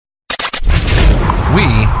We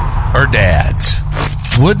are dads.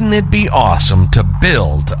 Wouldn't it be awesome to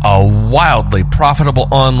build a wildly profitable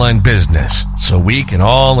online business so we can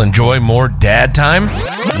all enjoy more dad time?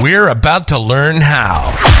 We're about to learn how.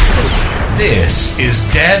 This is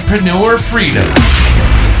Dadpreneur Freedom.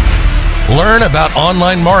 Learn about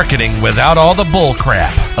online marketing without all the bull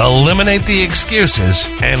crap. Eliminate the excuses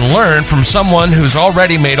and learn from someone who's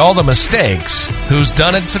already made all the mistakes, who's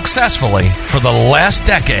done it successfully for the last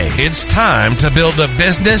decade. It's time to build a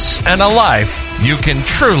business and a life you can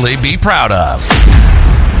truly be proud of.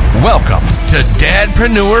 Welcome to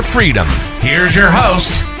Dadpreneur Freedom. Here's your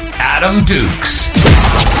host, Adam Dukes.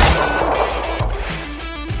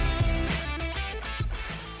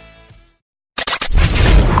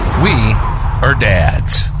 We are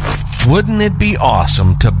dads. Wouldn't it be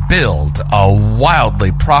awesome to build a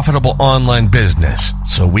wildly profitable online business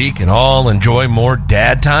so we can all enjoy more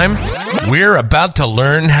dad time? We're about to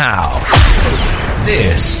learn how.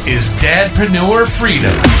 This is Dadpreneur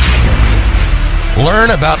Freedom. Learn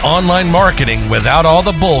about online marketing without all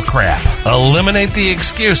the bull crap. Eliminate the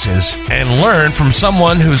excuses and learn from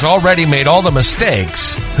someone who's already made all the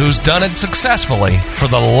mistakes, who's done it successfully for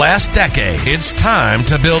the last decade. It's time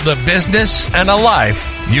to build a business and a life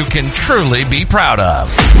you can truly be proud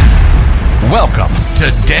of. Welcome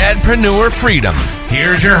to Dadpreneur Freedom.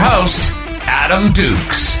 Here's your host, Adam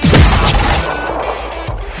Dukes.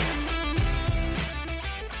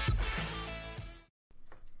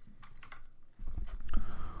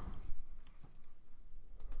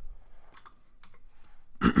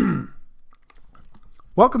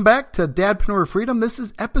 Welcome back to Dadpreneur Freedom. This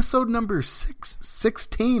is episode number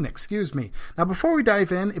 616, excuse me. Now, before we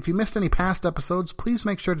dive in, if you missed any past episodes, please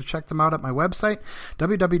make sure to check them out at my website,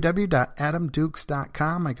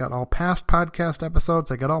 www.adamdukes.com. I got all past podcast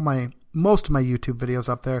episodes. I got most of my YouTube videos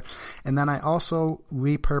up there. And then I also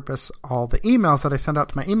repurpose all the emails that I send out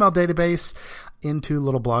to my email database into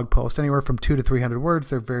little blog posts, anywhere from 200 to 300 words.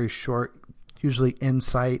 They're very short, usually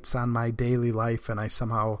insights on my daily life, and I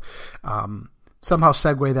somehow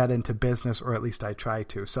segue that into business, or at least I try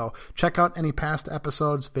to. So check out any past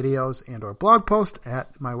episodes, videos, and or blog post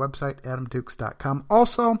at my website, adamdukes.com.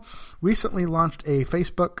 Also, recently launched a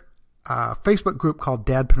Facebook group called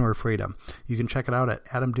Dadpreneur Freedom. You can check it out at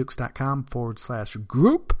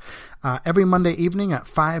adamdukes.com/group. Every Monday evening at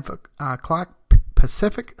 5 o'clock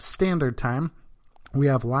Pacific Standard Time, we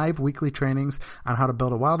have live weekly trainings on how to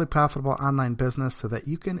build a wildly profitable online business so that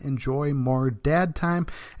you can enjoy more dad time.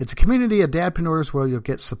 It's a community of dadpreneurs where you'll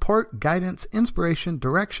get support, guidance, inspiration,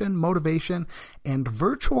 direction, motivation, and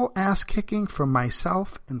virtual ass kicking from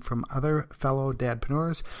myself and from other fellow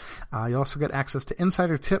dadpreneurs. You also get access to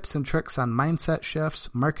insider tips and tricks on mindset shifts,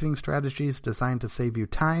 marketing strategies designed to save you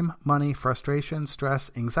time, money, frustration, stress,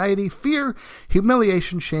 anxiety, fear,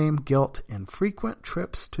 humiliation, shame, guilt, and frequent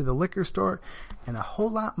trips to the liquor store, and a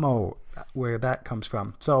whole lot more where that comes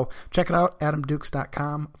from. So check it out,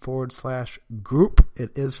 adamdukes.com/group.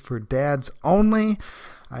 It is for dads only.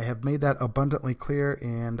 I have made that abundantly clear,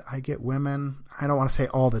 and I get women, I don't want to say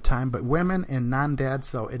all the time, but women and non-dads,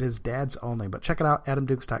 so it is dads only. But check it out,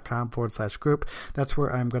 adamdukes.com/group. That's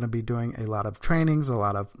where I'm going to be doing a lot of trainings, a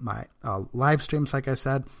lot of my live streams, like I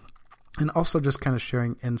said, and also just kind of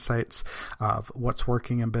sharing insights of what's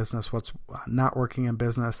working in business, what's not working in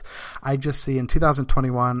business. I just see in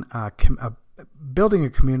 2021, building a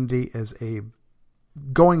community is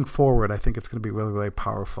going forward, I think it's going to be really, really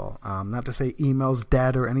powerful. Not to say email's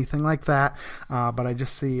dead or anything like that, but I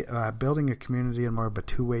just see building a community in more of a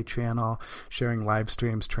two-way channel, sharing live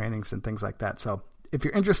streams, trainings, and things like that. So if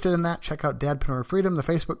you're interested in that, check out Dadpreneur Freedom, the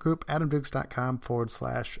Facebook group,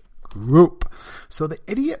 adamdukes.com/group. So the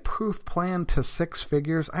idiot-proof plan to 6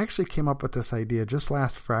 figures, I actually came up with this idea just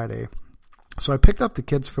last Friday. So I picked up the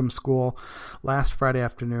kids from school last Friday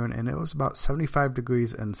afternoon, and it was about 75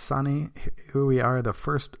 degrees and sunny. Here we are.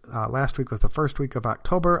 Last week was the first week of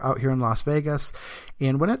October out here in Las Vegas.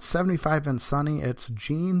 And when it's 75 and sunny, it's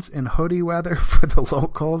jeans and hoodie weather for the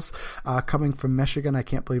locals coming from Michigan. I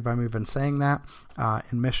can't believe I'm even saying that.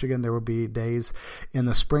 In Michigan, there will be days in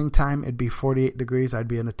the springtime, it'd be 48 degrees. I'd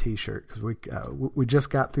be in a t-shirt because we just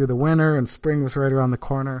got through the winter and spring was right around the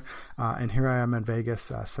corner. And here I am in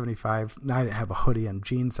Vegas, 75. I didn't have a hoodie and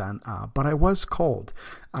jeans on, but I was cold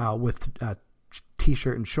with a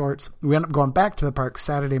t-shirt and shorts. We ended up going back to the park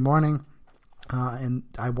Saturday morning. And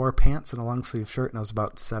I wore pants and a long sleeve shirt, and I was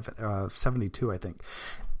about 72, I think.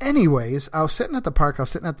 Anyways, I was sitting at the park, I was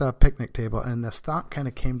sitting at the picnic table, and this thought kind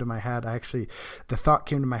of came to my head. The thought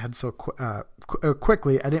came to my head so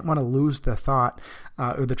quickly, I didn't want to lose the thought,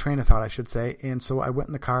 or the train of thought, I should say. And so I went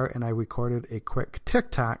in the car and I recorded a quick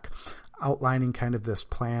TikTok outlining kind of this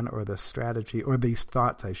plan or this strategy, or these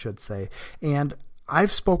thoughts, I should say. And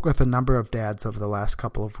I've spoke with a number of dads over the last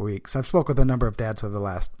couple of weeks. I've spoke with a number of dads over the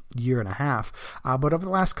last year and a half. But over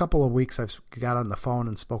the last couple of weeks, I've got on the phone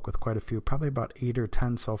and spoke with quite a few, probably about 8 or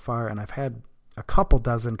 10 so far. And I've had a couple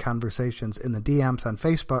dozen conversations in the DMs on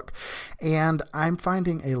Facebook. And I'm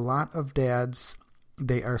finding a lot of dads,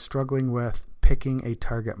 they are struggling with picking a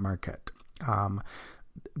target market.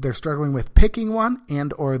 They're struggling with picking one,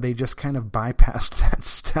 and or they just kind of bypassed that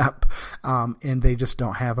step, and they just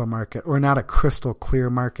don't have a market, or not a crystal clear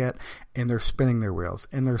market, and they're spinning their wheels,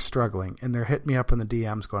 and they're struggling, and they're hitting me up in the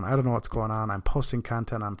DMs going, I don't know what's going on. I'm posting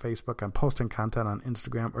content on Facebook. I'm posting content on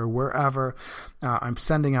Instagram or wherever. I'm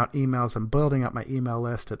sending out emails. I'm building up my email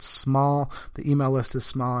list. It's small. The email list is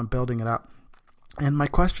small. I'm building it up. And my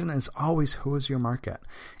question is always, who is your market?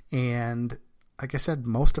 And like I said,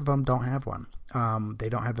 most of them don't have one. They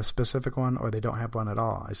don't have a specific one, or they don't have one at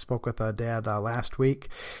all. I spoke with a dad last week.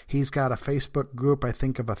 He's got a Facebook group, I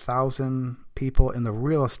think, of 1,000 people in the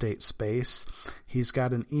real estate space. He's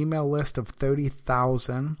got an email list of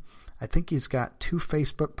 30,000. I think he's got two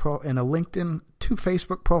Facebook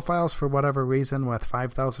profiles for whatever reason, with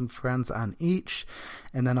 5,000 friends on each,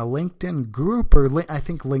 and then a LinkedIn group, or I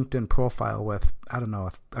think LinkedIn profile with, I don't know,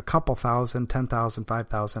 a couple thousand, 10,000,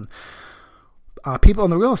 5,000. People in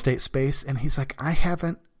the real estate space, and he's like, I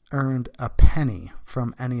haven't earned a penny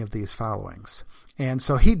from any of these followings. And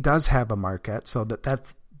so he does have a market, so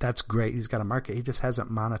that's great. He's got a market. He just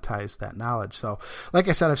hasn't monetized that knowledge. So like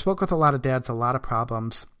I said, I've spoke with a lot of dads, a lot of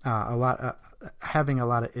problems, having a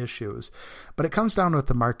lot of issues, but it comes down with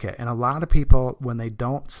the market. And a lot of people, when they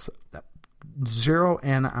don't zero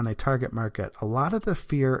in on a target market, a lot of the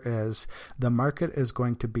fear is the market is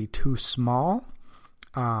going to be too small.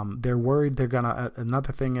 They're worried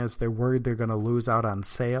another thing is they're worried they're going to lose out on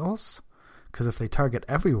sales, because if they target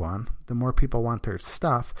everyone, the more people want their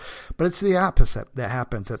stuff. But it's the opposite that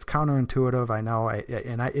happens. It's counterintuitive. I know.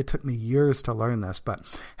 It took me years to learn this, but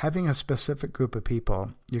having a specific group of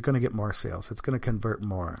people, you're going to get more sales. It's going to convert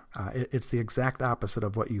more. It's the exact opposite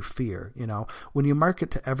of what you fear. You know, when you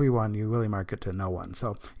market to everyone, you really market to no one.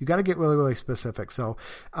 So you got to get really, really specific. So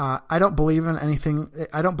I don't believe in anything.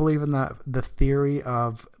 I don't believe in the theory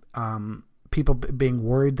of people being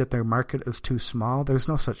worried that their market is too small. There's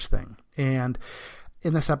no such thing. And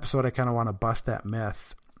in this episode, I kind of want to bust that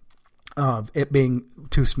myth of it being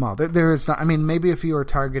too small. There is not, I mean, maybe if you are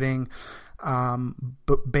targeting women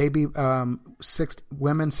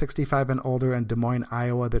 65 and older in Des Moines,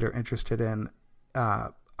 Iowa, that are interested in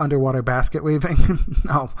underwater basket weaving,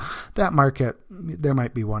 no, that market, there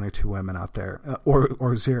might be 1 or 2 women out there,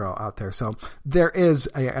 or 0 out there. So there is,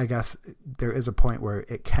 I guess, there is a point where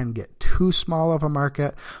it can get too small of a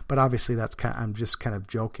market, but obviously I'm just kind of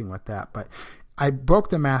joking with that. But I broke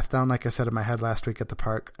the math down, like I said, in my head last week at the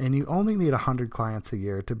park, and you only need 100 clients a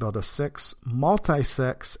year to build a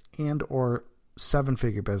multi-6 and or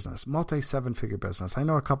 7-figure business, multi-7-figure business. I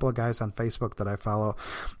know a couple of guys on Facebook that I follow.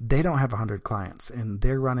 They don't have 100 clients, and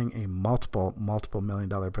they're running a multiple $1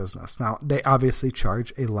 million business. Now, they obviously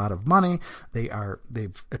charge a lot of money.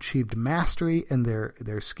 They've achieved mastery in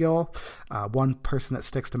their skill. One person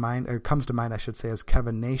that comes to mind, I should say, is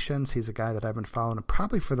Kevin Nations. He's a guy that I've been following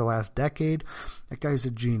probably for the last decade. That guy's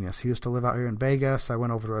a genius. He used to live out here in Vegas. I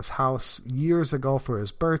went over to his house years ago for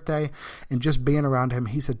his birthday, and just being around him,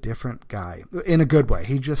 he's a different guy. In a good way.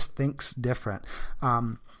 He just thinks different.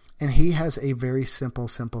 And he has a very simple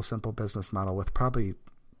business model with probably,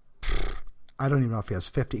 I don't even know if he has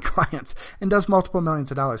 50 clients, and does multiple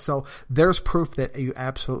millions of dollars. So there's proof that you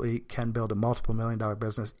absolutely can build a multiple $1 million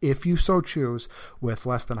business if you so choose with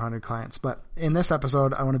less than 100 clients. But in this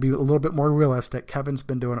episode, I want to be a little bit more realistic. Kevin's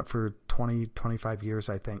been doing it for 25 years,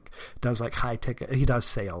 I think. Does like high ticket. He does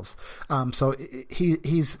sales. So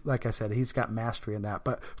he's, like I said, he's got mastery in that.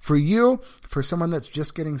 But for someone that's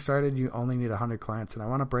just getting started, you only need 100 clients. And I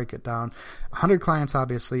want to break it down. 100 clients,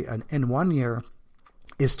 obviously, in 1 year,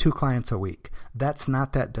 is 2 clients a week. That's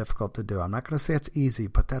not that difficult to do. I'm not going to say it's easy,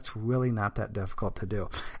 but that's really not that difficult to do.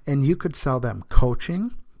 And you could sell them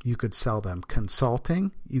coaching. You could sell them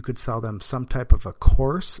consulting. You could sell them some type of a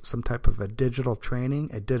course, some type of a digital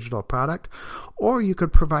training, a digital product, or you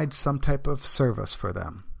could provide some type of service for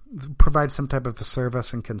them. Provide some type of a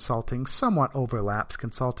service, and consulting somewhat overlaps.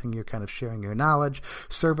 Consulting, you're kind of sharing your knowledge.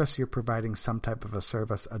 Service, you're providing some type of a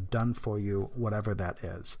service, a done for you, whatever that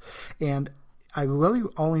is. And I really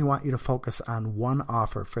only want you to focus on one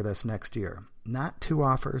offer for this next year. Not 2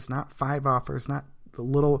 offers, not 5 offers, not the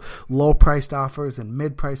little low-priced offers and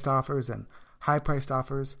mid-priced offers and high-priced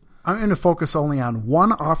offers. I'm going to focus only on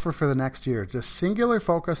one offer for the next year, just singular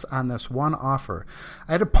focus on this one offer.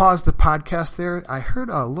 I had to pause the podcast there. I heard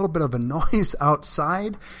a little bit of a noise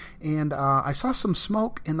outside, and I saw some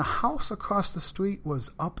smoke, and the house across the street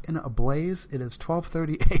was up in a blaze. It is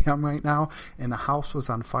 12:30 a.m. right now, and the house was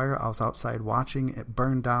on fire. I was outside watching it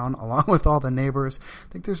burn down along with all the neighbors.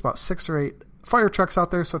 I think there's about 6 or 8 fire trucks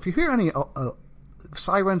out there, so if you hear any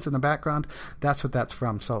sirens in the background, that's what that's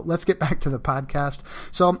from. So let's get back to the podcast.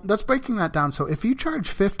 So let's breaking that down. So if you charge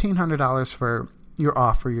 $1,500 for your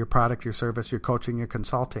offer, your product, your service, your coaching, your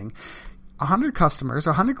consulting, 100 customers,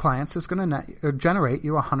 100 clients is going to generate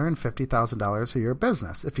you $150,000 a year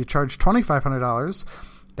business. If you charge $2,500,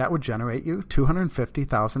 that would generate you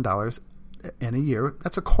 $250,000 in a year.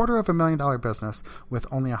 That's $250,000 business with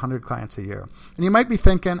only 100 clients a year. And you might be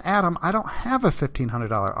thinking, Adam, I don't have a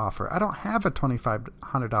 $1,500 offer. I don't have a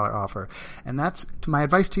 $2,500 offer. And that's my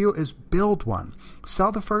advice to you is build one.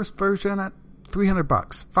 Sell the first version at $300,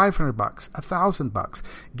 $500, $1,000.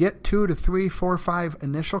 Get 2 to 3, 4, 5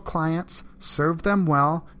 initial clients, serve them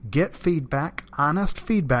well, get feedback, honest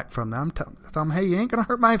feedback from them. Tell them, hey, you ain't going to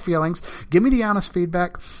hurt my feelings. Give me the honest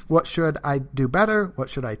feedback. What should I do better? What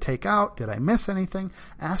should I take out? Did I miss anything?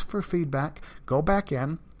 Ask for feedback. Go back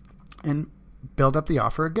in and build up the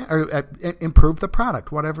offer again, or improve the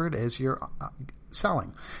product, whatever it is you're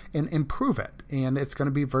selling, and improve it. And it's going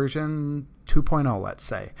to be version 2.0, let's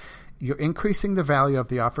say. You're increasing the value of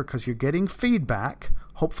the offer because you're getting feedback.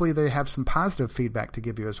 Hopefully they have some positive feedback to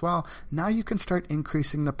give you as well. Now you can start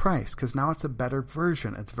increasing the price because now it's a better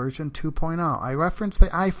version. It's version 2.0. I reference the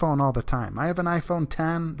iPhone all the time. I have an iPhone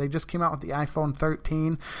 10. They just came out with the iPhone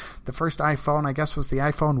 13. The first iPhone, I guess, was the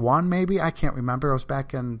iPhone 1 maybe. I can't remember. It was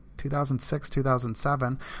back in 2006,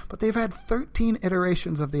 2007. But they've had 13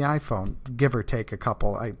 iterations of the iPhone, give or take a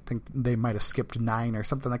couple. I think they might have skipped 9 or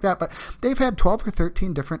something like that. But they've had 12 or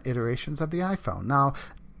 13 different iterations of the iPhone. Now,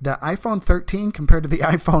 the iPhone 13 compared to the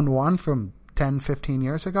iPhone 1 from 10, 15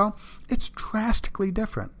 years ago, it's drastically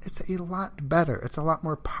different. It's a lot better. It's a lot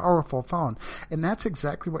more powerful phone. And that's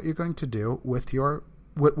exactly what you're going to do with your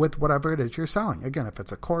with whatever it is you're selling. Again, if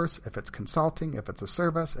it's a course, if it's consulting, if it's a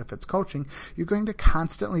service, if it's coaching, you're going to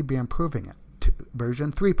constantly be improving it.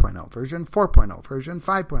 Version 3.0, version 4.0, version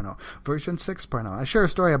 5.0, version 6.0. I share a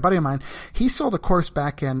story. A buddy of mine, he sold a course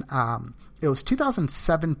back in, it was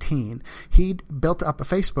 2017. He built up a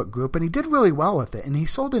Facebook group and he did really well with it. And he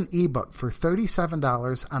sold an ebook for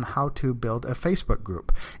 $37 on how to build a Facebook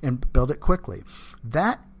group and build it quickly.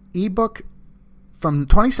 That ebook from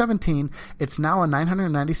 2017, it's now a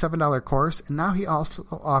 $997 course. And now he also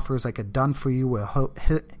offers like a done for you with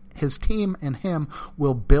his team and him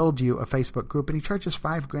will build you a Facebook group, and he charges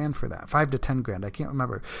 $5,000 for that, $5,000 to $10,000. I can't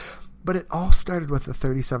remember. But it all started with a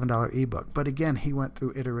 $37 ebook. But again, he went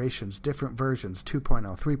through iterations, different versions,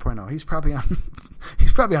 2.0, 3.0.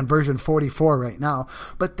 He's probably on version 44 right now.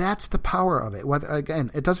 But that's the power of it. Whether, again,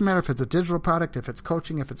 it doesn't matter if it's a digital product, if it's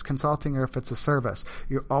coaching, if it's consulting, or if it's a service.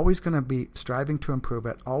 You're always going to be striving to improve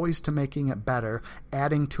it, always to making it better,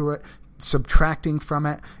 adding to it, subtracting from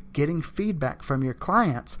it, getting feedback from your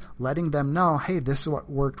clients, letting them know, hey, this is what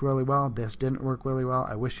worked really well. This didn't work really well.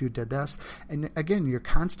 I wish you did this. And again, you're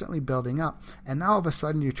constantly building up. And now all of a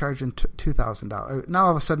sudden you're charging $2,000. Now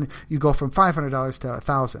all of a sudden you go from $500 to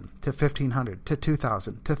 $1,000 to $1,500 to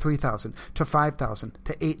 $2,000 to $3,000 to $5,000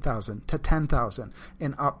 to $8,000 to $10,000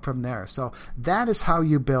 and up from there. So that is how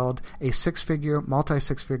you build a 6-figure,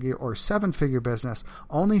 multi-6-figure, or 7-figure business,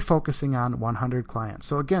 only focusing on 100 clients.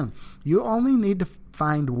 So again, you only need to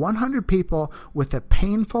find 100 people with a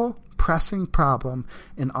painful, pressing problem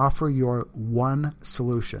and offer your one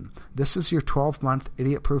solution. This is your 12-month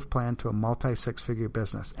idiot-proof plan to a multi-6-figure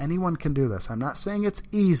business. Anyone can do this. I'm not saying it's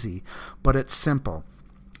easy, but it's simple.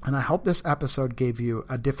 And I hope this episode gave you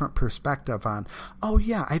a different perspective on, oh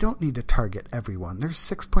yeah, I don't need to target everyone. There's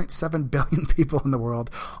 6.7 billion people in the world.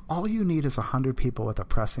 All you need is 100 people with a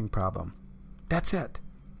pressing problem. That's it.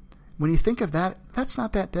 When you think of that, that's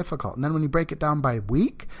not that difficult. And then when you break it down by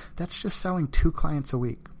week, that's just selling 2 clients a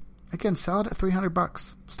week. Again, sell it at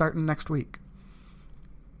 $300 starting next week.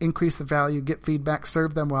 Increase the value, get feedback,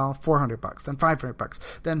 serve them well, $400, then $500,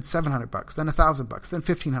 then $700, then $1,000, then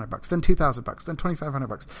 $1,500, then $2,000, then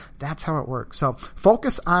 $2,500. That's how it works. So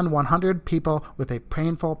focus on 100 people with a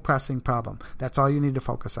painful, pressing problem. That's all you need to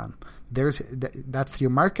focus on. That's your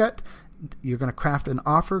market. You're going to craft an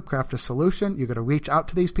offer, craft a solution. You're going to reach out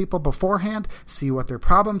to these people beforehand, see what their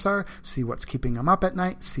problems are, see what's keeping them up at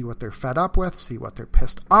night, see what they're fed up with, see what they're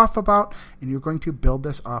pissed off about, and you're going to build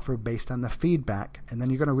this offer based on the feedback. And then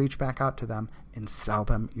you're going to reach back out to them and sell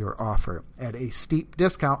them your offer at a steep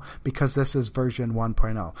discount because this is version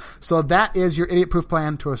 1.0. So that is your idiot-proof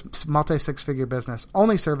plan to a multi-six-figure business,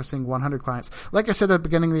 only servicing 100 clients. Like I said at the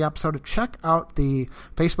beginning of the episode, check out the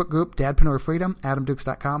Facebook group, Dadpreneur Freedom,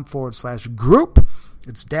 adamdukes.com/group.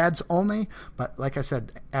 It's dads only, but like I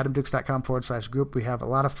said, adamdukes.com/group. We have a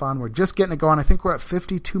lot of fun. We're just getting it going. I think we're at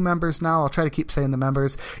 52 members now. I'll try to keep saying the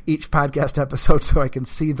members each podcast episode so I can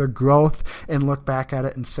see the growth and look back at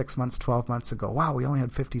it in 6 months, 12 months and go, wow, we only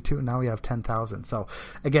had 52 and now we have 10,000. So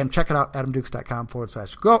again, check it out,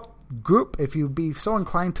 adamdukes.com/group. If you'd be so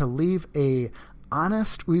inclined to leave a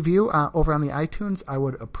honest review over on the iTunes, I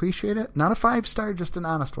would appreciate it. Not a 5-star, just an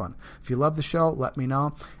honest one. If you love the show, let me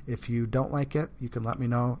know. If you don't like it, you can let me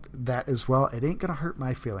know that as well. It ain't going to hurt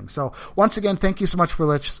my feelings. So once again, thank you so much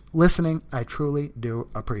for listening. I truly do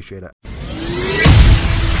appreciate it.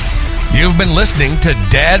 You've been listening to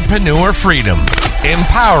Dadpreneur Freedom,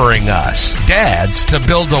 empowering us, dads, to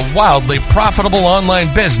build a wildly profitable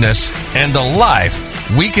online business and a life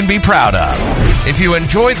we can be proud of. If you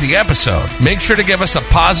enjoyed the episode, make sure to give us a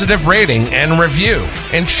positive rating and review,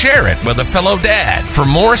 and share it with a fellow dad. For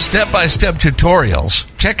more step-by-step tutorials,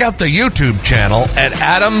 check out the YouTube channel at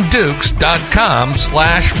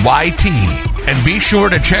adamdukes.com/YT. And be sure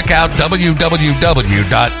to check out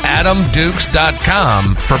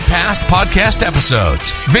www.adamdukes.com for past podcast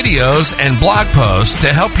episodes, videos, and blog posts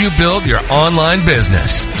to help you build your online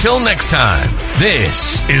business. Till next time,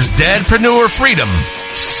 this is Dadpreneur Freedom,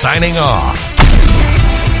 signing off.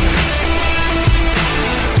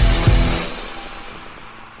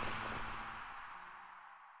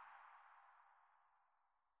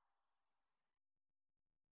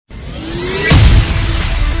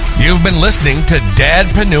 You've been listening to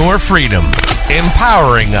Dadpreneur Freedom,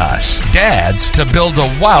 empowering us, dads, to build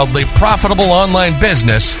a wildly profitable online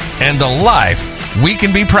business and a life we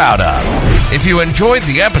can be proud of. If you enjoyed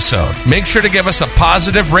the episode, make sure to give us a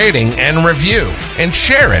positive rating and review, and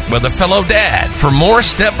share it with a fellow dad. For more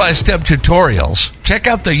step-by-step tutorials, check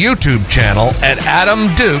out the YouTube channel at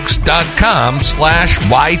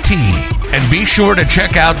adamdukes.com/YT. And be sure to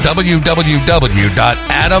check out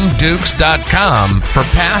www.adamdukes.com for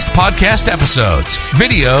past podcast episodes,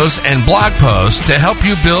 videos, and blog posts to help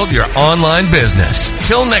you build your online business.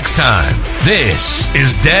 Till next time, this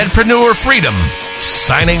is Dadpreneur Freedom,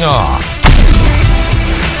 signing off.